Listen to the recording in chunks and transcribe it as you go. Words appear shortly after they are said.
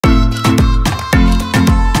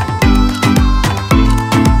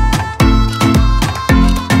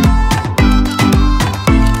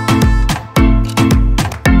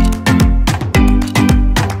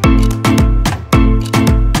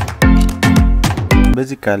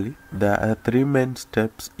basically, there are three main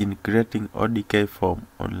steps in creating ODK form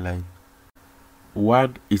online.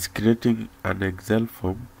 One is creating an Excel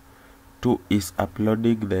form. Two is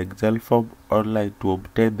uploading the Excel form online to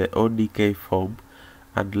obtain the ODK form.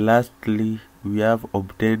 And lastly, we have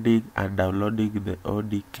obtaining and downloading the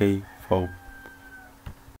ODK form.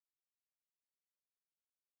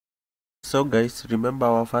 So guys, remember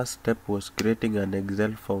our first step was creating an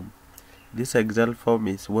Excel form. This Excel form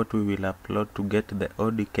is what we will upload to get the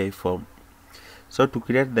ODK form. So to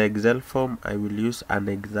create the Excel form, I will use an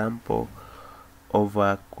example of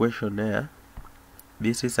a questionnaire.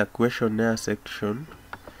 This is a questionnaire section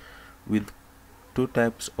with two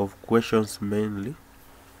types of questions mainly.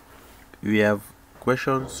 We have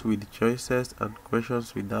questions with choices and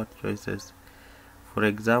questions without choices. For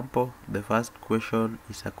example, the first question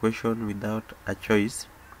is a question without a choice,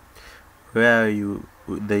 where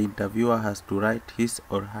the interviewer has to write his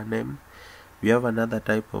or her name. We have another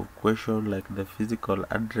type of question like the physical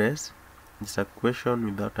address. It's a question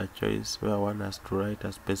without a choice where one has to write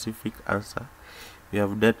a specific answer. We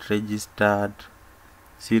have date registered,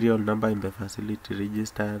 serial number in the facility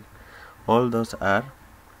registered. All those are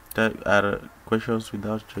questions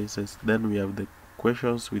without choices. Then we have the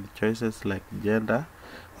questions with choices like gender.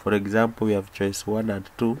 For example, we have choice 1 and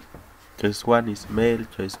 2. Choice 1 is male,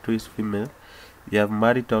 choice 2 is female. We have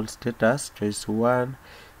marital status. Choice 1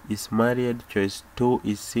 is married, choice 2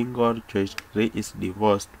 is single, choice 3 is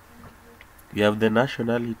divorced. We have the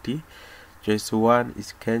nationality. Choice 1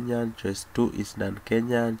 is Kenyan, choice 2 is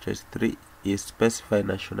non-Kenyan, choice 3 is specified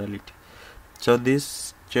nationality. So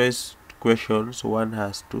these choice questions, one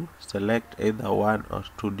has to select either 1 or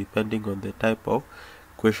 2 depending on the type of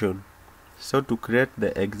question. So to create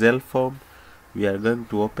the Excel form, we are going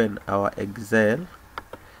to open our Excel.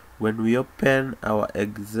 When we open our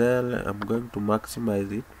Excel, I'm going to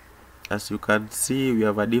maximize it. As you can see, we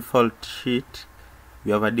have a default sheet.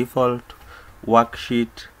 We have a default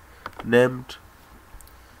worksheet named.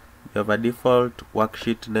 We have a default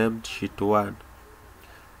worksheet named sheet 1.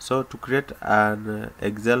 So to create an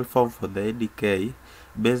Excel form for the ODK,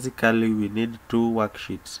 basically we need two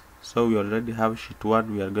worksheets. So we already have sheet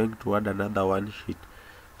 1. We are going to add another one sheet.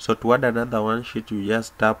 So to add another one sheet, you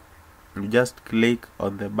just click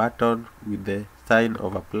on the button with the sign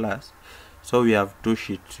of a plus. So we have two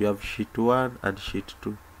sheets. We have sheet 1 and sheet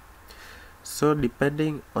 2. So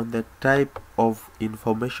depending on the type of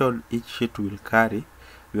information each sheet will carry,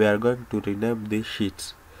 we are going to rename these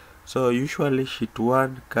sheets. So usually sheet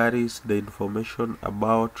 1 carries the information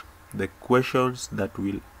about the questions that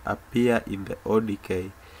will appear in the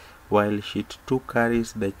ODK, while sheet 2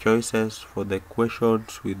 carries the choices for the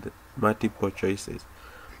questions with multiple choices.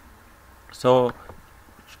 So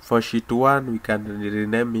for sheet 1, we can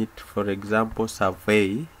rename it, for example,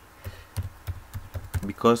 survey,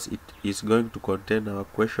 because it is going to contain our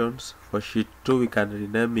questions. For sheet 2, we can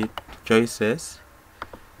rename it choices,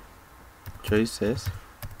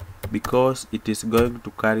 because it is going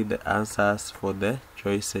to carry the answers for the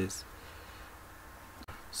choices.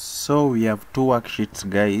 So we have two worksheets,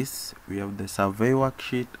 guys. We have the survey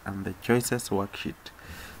worksheet and the choices worksheet.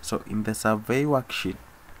 So in the survey worksheet,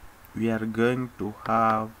 we are going to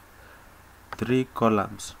have 3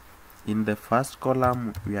 columns. In the first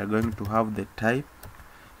column, we are going to have the type.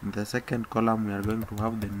 In the second column, we are going to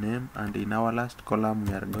have the name, and in our last column,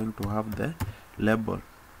 we are going to have the label.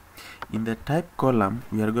 In the type column,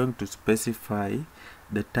 we are going to specify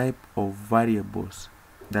the type of variables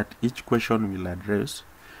that each question will address.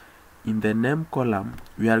 In the name column,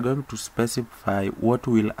 we are going to specify what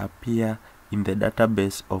will appear in the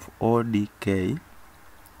database of ODK.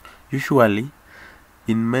 Usually,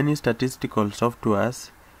 in many statistical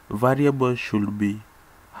softwares, variables should be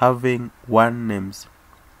having one names.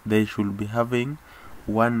 They should be having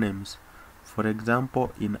one names. For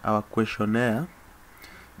example, in our questionnaire,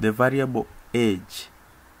 the variable age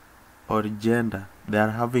or gender, they are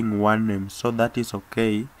having one name, so that is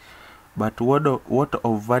okay. But what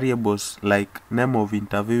of variables like name of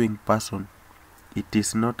interviewing person? It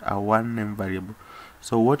is not a one name variable.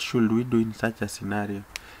 So what should we do in such a scenario?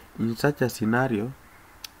 In such a scenario,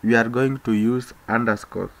 we are going to use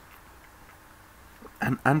underscore.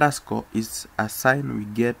 An underscore is a sign we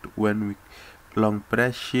get when we long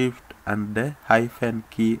press shift and the hyphen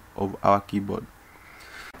key of our keyboard.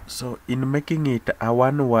 So in making it a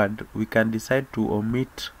one word, we can decide to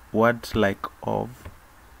omit words like of.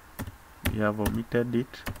 We have omitted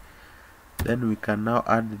it. Then we can now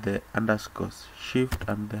add the underscores, shift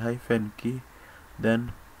and the hyphen key.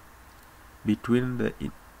 Then between the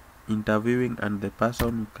interviewing and the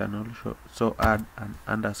person, we can also add an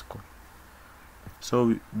underscore.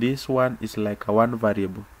 So this one is like a one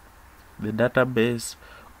variable. The database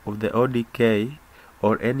of the ODK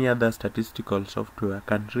or any other statistical software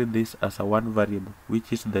can treat this as a one variable,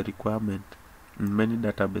 which is the requirement in many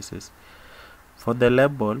databases. For the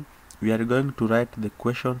label, we are going to write the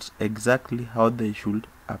questions exactly how they should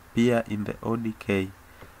appear in the ODK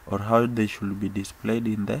or how they should be displayed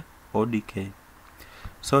in the ODK.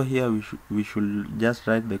 So here we should just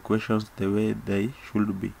write the questions the way they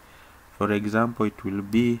should be. For example, it will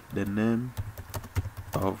be the name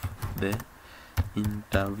of the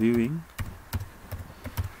interviewing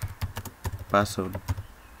person.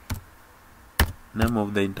 Name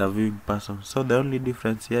of the interviewing person. So the only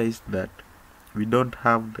difference here is that we don't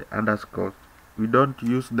have the underscores. We don't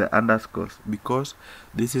use the underscores because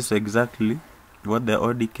this is exactly what the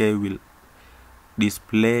ODK will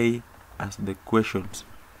display as the questions.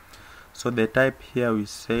 So the type here we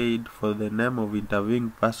said for the name of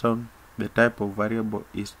interviewing person, the type of variable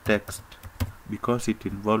is text because it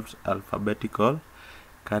involves alphabetical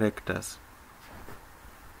characters.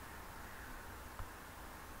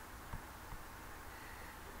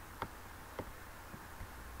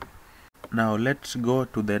 Now let's go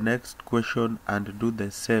to the next question and do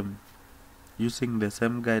the same using the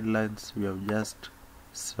same guidelines we have just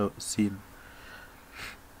seen.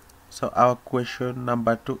 So our question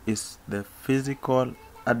number 2 is the physical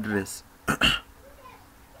address.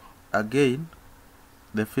 Again,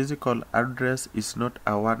 the physical address is not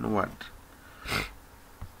a one word.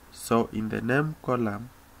 So in the name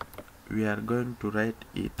column, we are going to write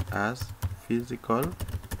it as physical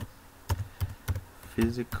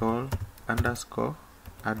underscore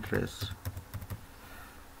address.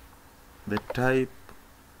 The type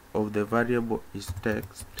of the variable is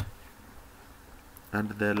text,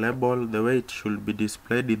 and the label, the way it should be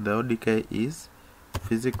displayed in the ODK is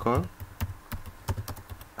physical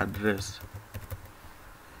address.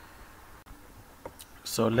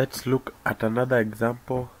 So let's look at another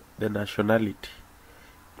example, the nationality.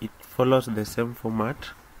 It follows the same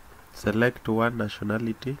format. Select one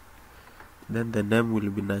nationality, then the name will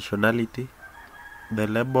be nationality. The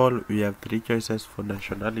label, we have 3 choices for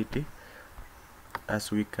nationality.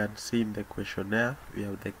 As we can see in the questionnaire, we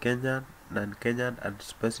have the Kenyan, non-Kenyan, and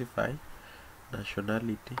specify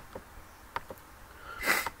nationality.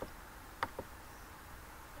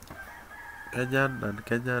 Kenyan,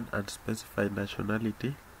 non-Kenyan, and specify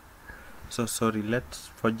nationality. So sorry,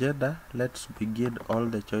 for gender, let's begin all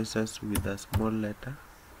the choices with a small letter,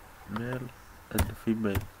 male and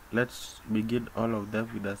female. Let's begin all of them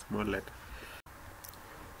with a small letter.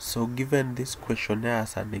 So given this questionnaire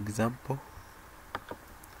as an example,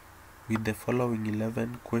 with the following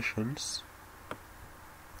 11 questions,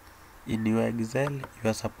 in your Excel, you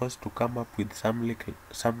are supposed to come up with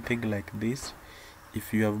something like this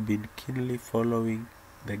if you have been keenly following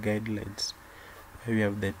the guidelines. Here we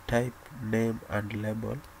have the type, name, and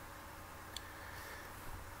label.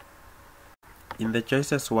 In the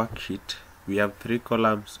choices worksheet, we have 3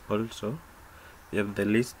 columns also. We have the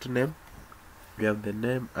list name, we have the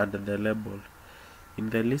name, and the label. In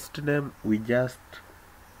the list name, we just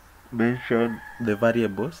mention the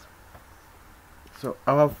variables. So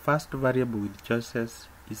our first variable with choices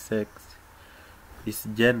is sex, is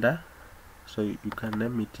gender. So you can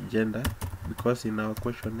name it gender because in our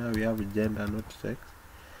questionnaire we have gender, not sex.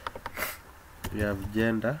 We have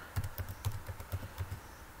gender.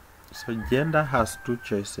 So gender has 2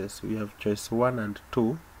 choices. We have choice 1 and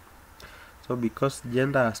 2. So because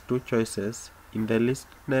gender has 2 choices, in the list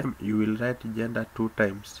name you will write gender 2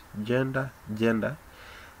 times. Gender, gender.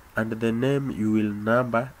 And the name you will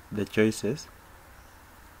number the choices.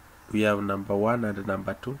 We have number 1 and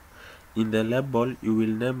number 2. In the label you will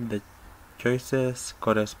name the choices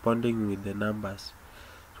corresponding with the numbers.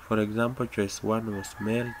 For example, choice 1 was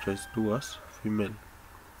male, choice 2 was female.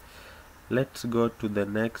 Let's go to the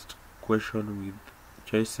next question with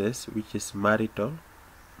choices, which is marital.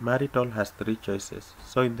 Marital has 3 choices.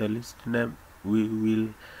 So in the list name we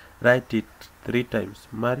will write it 3 times.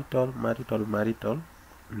 Marital, marital, marital.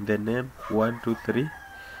 In the name 1, 2, 3.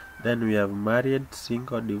 Then we have married,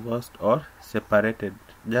 single, divorced, or separated,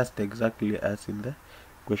 just exactly as in the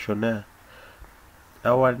questionnaire.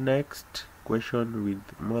 Our next question with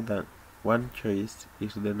more than 1 choice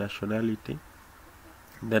is the nationality.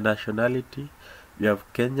 The nationality, we have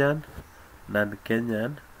Kenyan,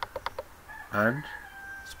 non-Kenyan, and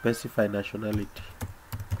specify nationality.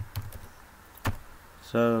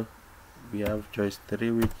 So we have choice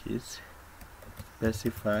 3, which is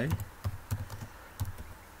specify,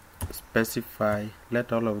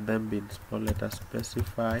 let all of them be in small letters,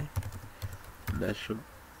 specify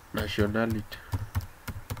nationality.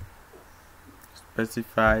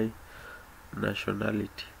 specify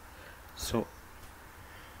nationality. So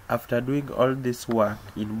after doing all this work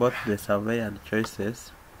in both the survey and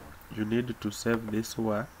choices, you need to save this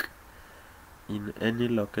work in any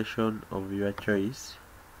location of your choice.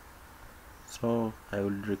 So I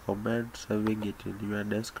would recommend saving it in your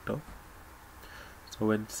desktop. So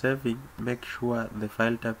when saving, make sure the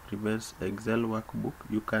file type remains Excel workbook.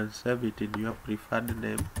 You can save it in your preferred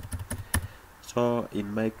name. So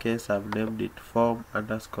in my case, I've named it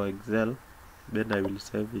form_Excel. Then I will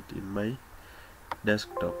save it in my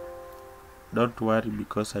desktop. Don't worry,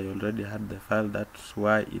 because I already had the file, that's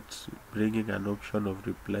why it's bringing an option of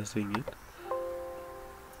replacing it.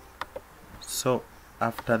 So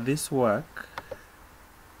after this work,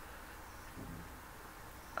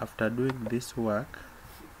 after doing this work,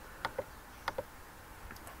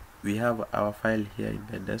 we have our file here in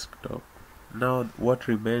the desktop. Now what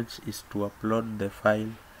remains is to upload the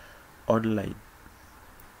file online.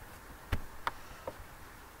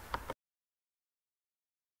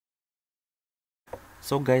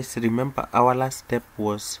 So guys, remember our last step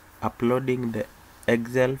was uploading the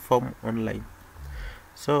Excel form online.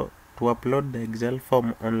 So to upload the Excel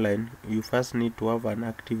form online, you first need to have an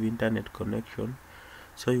active internet connection.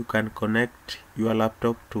 So you can connect your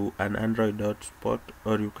laptop to an Android hotspot,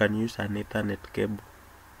 or you can use an Ethernet cable.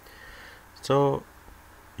 So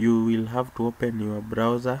you will have to open your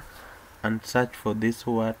browser and search for this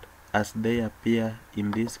word as they appear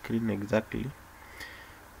in this screen exactly.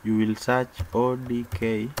 You will search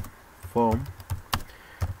ODK form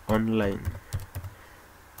online.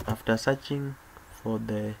 After searching for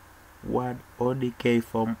the word ODK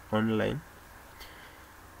form online,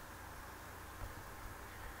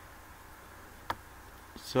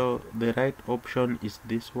 so the right option is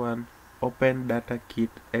this one, Open Data Kit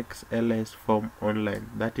XLS form online.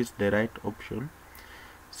 That is the right option.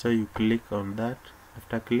 So you click on that.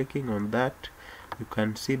 After clicking on that, you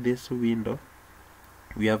can see this window.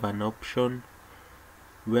 We have an option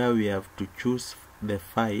where we have to choose the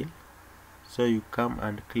file. So you come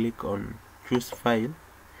and click on choose file.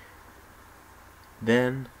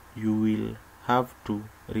 Then you will have to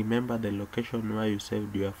remember the location where you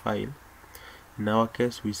saved your file. In our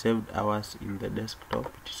case, we saved ours in the desktop.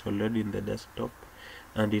 It is already in the desktop,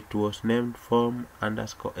 and it was named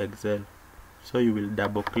form_Excel. So you will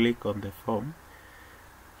double click on the form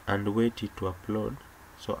and wait it to upload.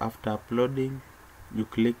 So after uploading, you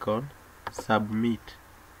click on submit.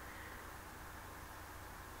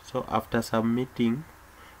 So after submitting,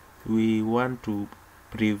 we want to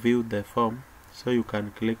preview the form, so you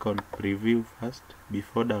can click on preview first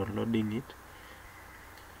before downloading it.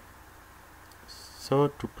 So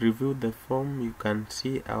to preview the form, you can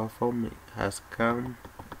see our form has come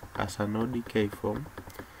as an ODK form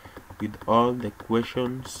with all the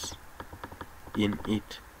questions in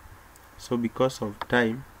it. So because of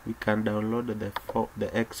time, we can download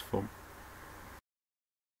the X form.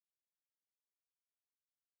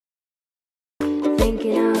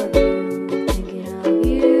 Thinking out